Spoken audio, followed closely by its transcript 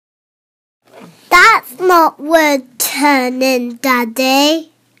not wood turning,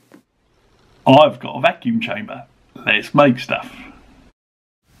 Daddy. I've got a vacuum chamber. Let's make stuff.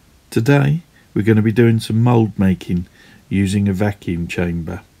 Today we're going to be doing some mould making using a vacuum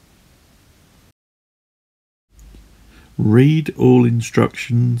chamber. Read all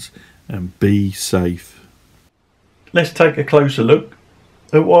instructions and be safe. Let's take a closer look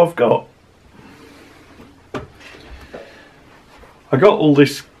at what I've got. I got all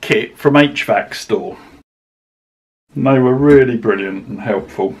this kit from Hvacstore. They were really brilliant and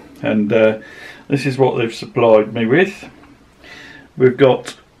helpful, and this is what they've supplied me with. We've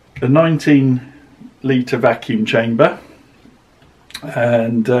got a 19 litre vacuum chamber,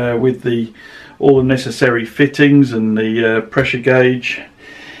 and with all the necessary fittings and the pressure gauge,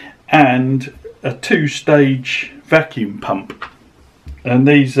 and a 2-stage vacuum pump. And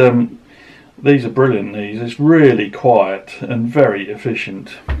these are brilliant. It's really quiet and very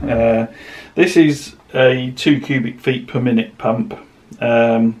efficient. This is a 2 cubic feet per minute pump,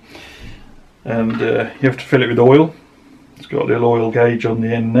 and you have to fill it with oil. It's got a little oil gauge on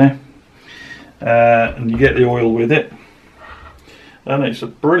the end there, and you get the oil with it, and it's a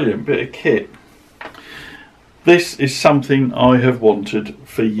brilliant bit of kit. This is something I have wanted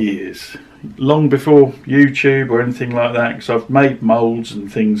for years, long before YouTube or anything like that, because I've made moulds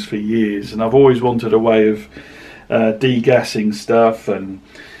and things for years, and I've always wanted a way of degassing stuff and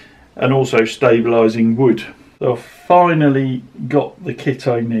also stabilising wood. So I've finally got the kit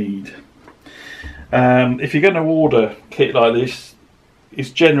I need. If you're going to order kit like this,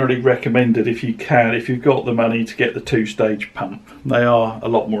 it's generally recommended, if you can, if you've got the money, to get the 2-stage pump. They are a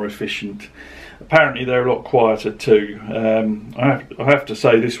lot more efficient. Apparently they're a lot quieter too. I have to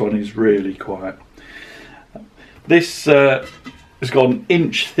say this one is really quiet. This has got an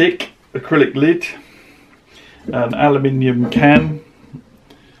inch thick acrylic lid, an aluminium can,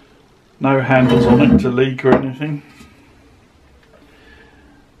 no handles on it to leak or anything,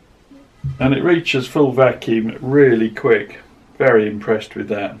 and it reaches full vacuum really quick. Very impressed with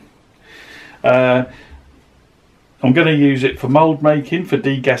that. I'm going to use it for mould making, for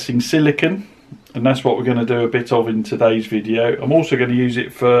degassing silicone, and that's what we're going to do a bit of in today's video. I'm also going to use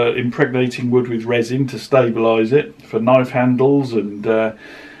it for impregnating wood with resin to stabilise it, for knife handles and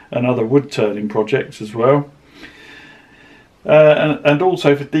other wood turning projects as well, and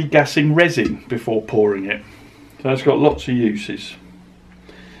also for degassing resin before pouring it. So it's got lots of uses.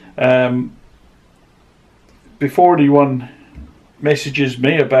 Before anyone messages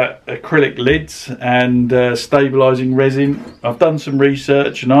me about acrylic lids and stabilising resin, I've done some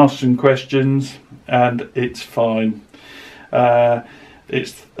research and asked some questions, and it's fine.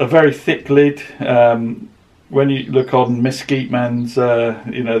 It's a very thick lid. When you look on Mesquite Man's,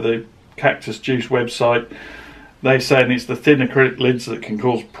 the Cactus Juice website, they're saying it's the thin acrylic lids that can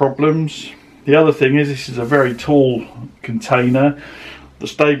cause problems. The other thing is, this is a very tall container. The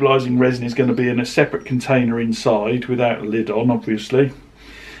stabilising resin is going to be in a separate container inside without a lid on, obviously,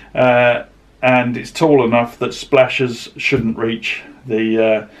 and it's tall enough that splashes shouldn't reach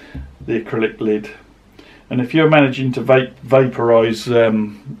the acrylic lid. And if you're managing to vaporise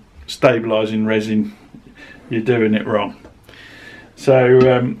stabilising resin, you're doing it wrong.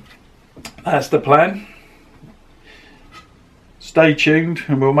 So that's the plan. Stay tuned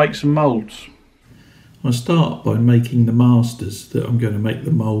and we'll make some moulds. I'll start by making the masters that I'm going to make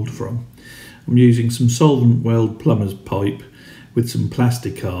the mould from. I'm using some solvent weld plumber's pipe with some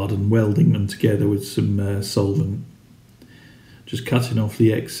Plasticard and welding them together with some solvent. Just cutting off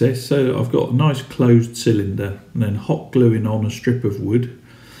the excess. So I've got a nice closed cylinder, and then hot gluing on a strip of wood.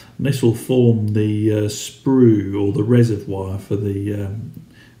 And this will form the sprue, or the reservoir for the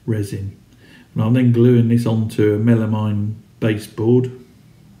resin. And I'm then gluing this onto a melamine baseboard.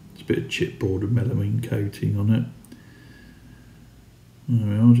 A bit of chipboard and melamine coating on it. There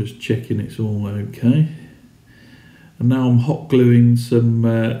we are, just checking it's all okay. And now I'm hot gluing some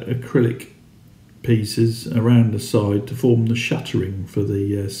acrylic pieces around the side to form the shuttering for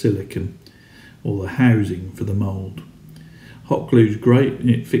the silicone, or the housing for the mould. Hot glue is great,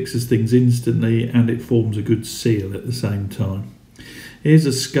 it fixes things instantly and it forms a good seal at the same time. Here's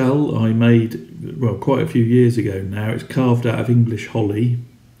a skull I made, well, quite a few years ago now. It's carved out of English holly,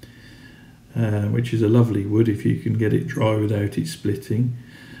 which is a lovely wood if you can get it dry without it splitting.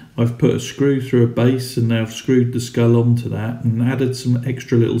 I've put a screw through a base, and now I've screwed the skull onto that and added some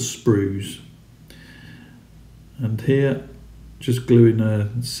extra little sprues. And here, just gluing a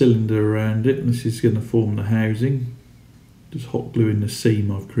cylinder around it, and this is going to form the housing. Just hot gluing the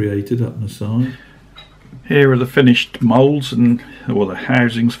seam I've created up the side. Here are the finished moulds, and the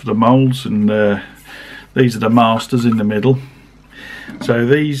housings for the moulds, and these are the masters in the middle. So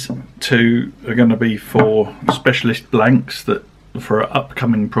these two are going to be for specialist blanks that for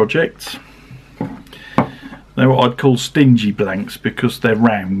upcoming projects. They're what I'd call stingy blanks because they're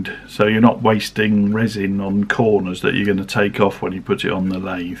round, so you're not wasting resin on corners that you're going to take off when you put it on the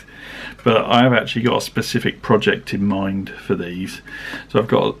lathe. But I have actually got a specific project in mind for these. So I've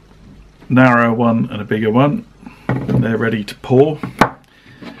got a narrower one and a bigger one. They're ready to pour.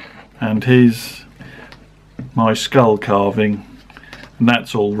 And here's my skull carving, and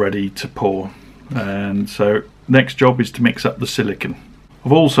that's all ready to pour. And so next job is to mix up the silicone.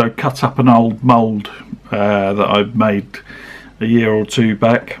 I've also cut up an old mould that I made a year or two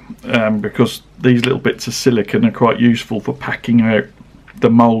back because these little bits of silicone are quite useful for packing out the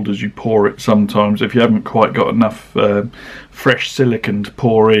mould as you pour it. Sometimes if you haven't quite got enough fresh silicone to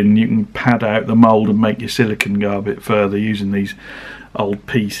pour in, you can pad out the mould and make your silicone go a bit further using these old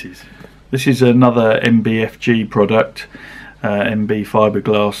pieces. This is another MBFG product, MB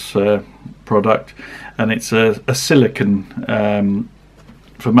fiberglass product, and it's a silicone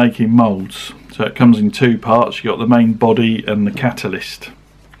for making moulds. So it comes in two parts. You've got the main body and the catalyst.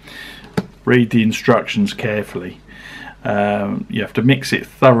 Read the instructions carefully. You have to mix it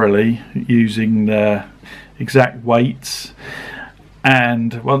thoroughly using the exact weights,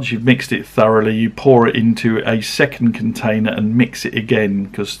 and once you've mixed it thoroughly you pour it into a second container and mix it again,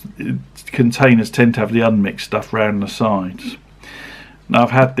 because containers tend to have the unmixed stuff around the sides. Now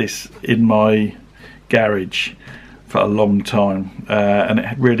I've had this in my garage for a long time and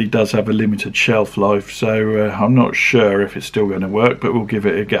it really does have a limited shelf life, so I'm not sure if it's still going to work, but we'll give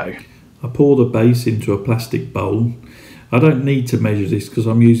it a go. I pour the base into a plastic bowl. I don't need to measure this because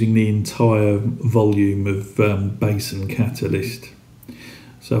I'm using the entire volume of base and catalyst,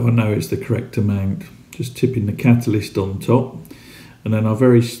 so I know it's the correct amount. Just tipping the catalyst on top, and then I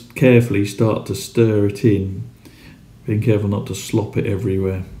very carefully start to stir it in, being careful not to slop it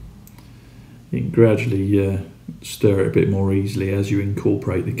everywhere. You can gradually stir it a bit more easily as you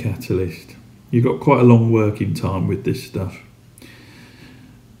incorporate the catalyst. You've got quite a long working time with this stuff.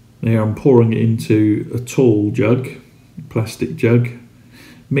 Now I'm pouring it into a tall jug, plastic jug,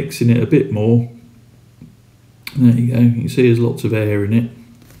 mixing it a bit more. There you go, you can see there's lots of air in it.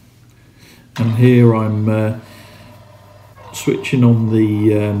 And here I'm switching on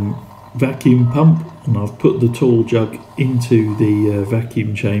the vacuum pump, and I've put the tall jug into the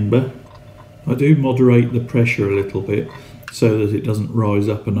vacuum chamber. I do moderate the pressure a little bit so that it doesn't rise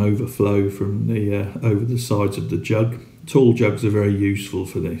up and overflow from the over the sides of the jug. Tall jugs are very useful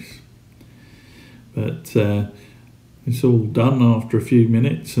for this. But it's all done after a few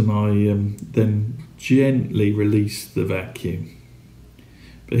minutes, and I then gently release the vacuum.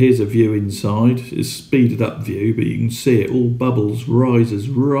 But here's a view inside. It's a speeded up view, but you can see it all bubbles, rises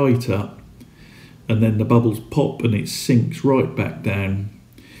right up, and then the bubbles pop and it sinks right back down.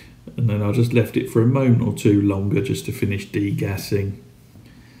 And then I just left it for a moment or two longer just to finish degassing.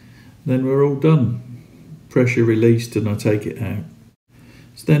 Then we're all done. Pressure released and I take it out.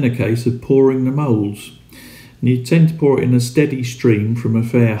 It's then a case of pouring the moulds. And you tend to pour it in a steady stream from a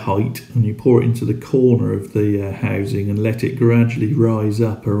fair height, and you pour it into the corner of the housing and let it gradually rise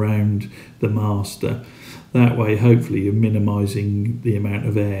up around the master. That way hopefully you're minimising the amount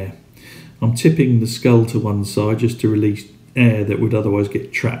of air. I'm tipping the skull to one side just to release air that would otherwise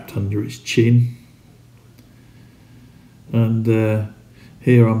get trapped under its chin. And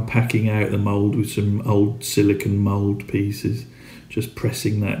here I'm packing out the mould with some old silicone mould pieces, just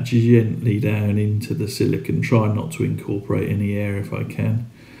pressing that gently down into the silicone, trying not to incorporate any air if I can.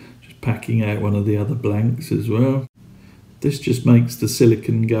 Just packing out one of the other blanks as well. This just makes the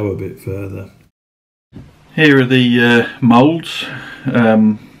silicone go a bit further. Here are the moulds.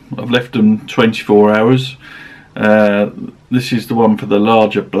 I've left them 24 hours. This is the one for the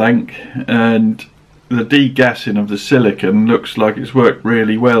larger blank, and the degassing of the silicone looks like it's worked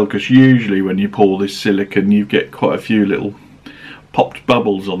really well, because usually when you pour this silicone you get quite a few little popped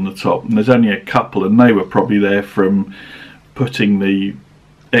bubbles on the top, and there's only a couple, and they were probably there from putting the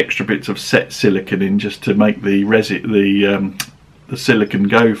extra bits of set silicone in just to make the the silicone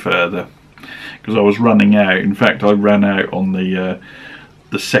go further, because I was running out. In fact, I ran out on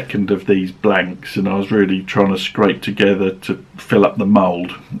the second of these blanks, and I was really trying to scrape together to fill up the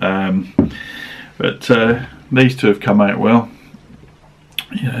mould. But these two have come out well.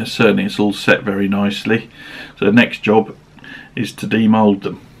 Yeah, certainly it's all set very nicely. So the next job is to demould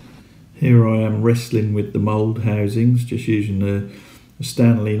them. Here I am wrestling with the mould housings, just using a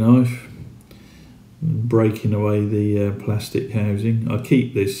Stanley knife, and breaking away the plastic housing. I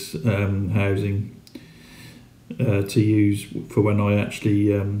keep this housing to use for when I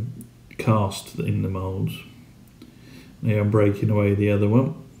actually cast in the moulds. Now I'm breaking away the other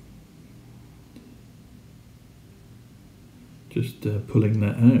one. Just pulling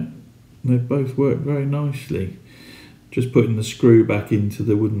that out. They both work very nicely. Just putting the screw back into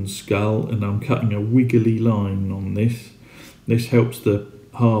the wooden skull, and I'm cutting a wiggly line on this. This helps the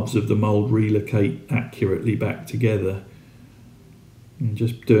halves of the mould relocate accurately back together. And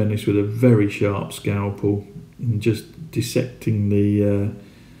just doing this with a very sharp scalpel and just dissecting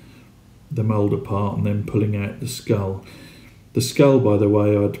the mould apart and then pulling out the skull. The skull, by the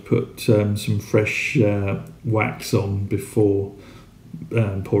way, I'd put some fresh wax on before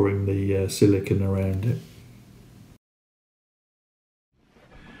pouring the silicone around it.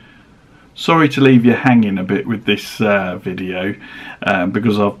 Sorry to leave you hanging a bit with this video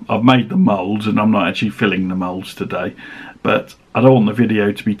because I've made the moulds and I'm not actually filling the moulds today, but I don't want the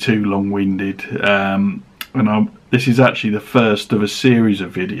video to be too long-winded, this is actually the first of a series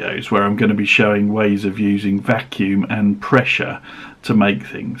of videos where I'm going to be showing ways of using vacuum and pressure to make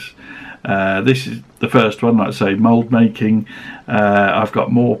things. This is the first one, like I say, mould making. I've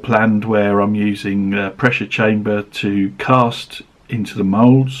got more planned where I'm using pressure chamber to cast into the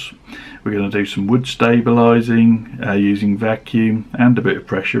moulds. We're going to do some wood stabilising using vacuum and a bit of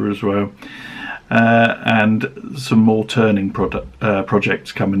pressure as well, and some more turning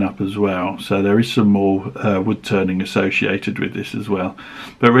projects coming up as well. So there is some more wood turning associated with this as well.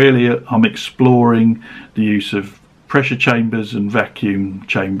 But really I'm exploring the use of pressure chambers and vacuum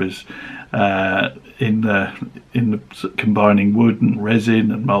chambers in the combining wood and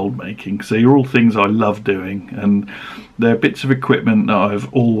resin and mould making. So they're all things I love doing, and they're bits of equipment that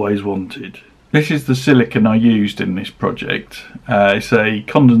I've always wanted. This is the silicone I used in this project. It's a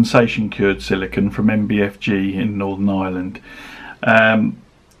condensation cured silicone from MBFG in Northern Ireland.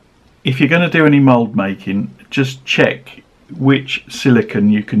 If you're going to do any mould making, just check which silicone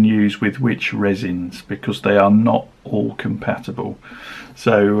you can use with which resins, because they are not all compatible.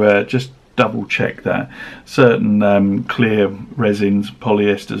 So just double check that. Certain clear resins,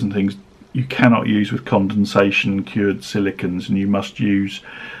 polyesters and things, you cannot use with condensation cured silicones, and you must use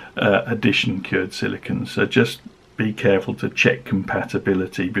addition cured silicones. So just be careful to check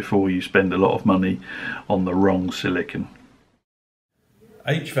compatibility before you spend a lot of money on the wrong silicone.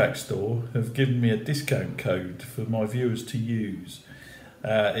 Hvacstore have given me a discount code for my viewers to use.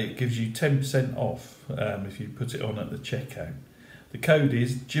 It gives you 10% off if you put it on at the checkout. The code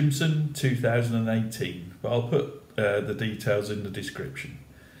is Jimson 2018, but I'll put the details in the description.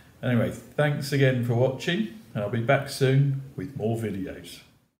 Anyway, thanks again for watching, and I'll be back soon with more videos.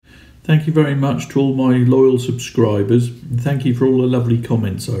 Thank you very much to all my loyal subscribers, and thank you for all the lovely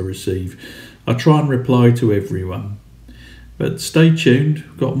comments I receive. I try and reply to everyone. But stay tuned,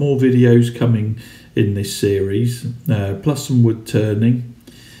 we've got more videos coming in this series, plus some wood turning.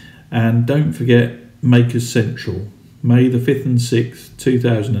 And don't forget Makers Central, May the 5th and 6th,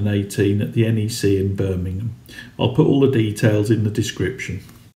 2018 at the NEC in Birmingham. I'll put all the details in the description.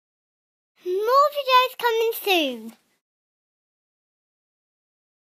 More videos coming soon.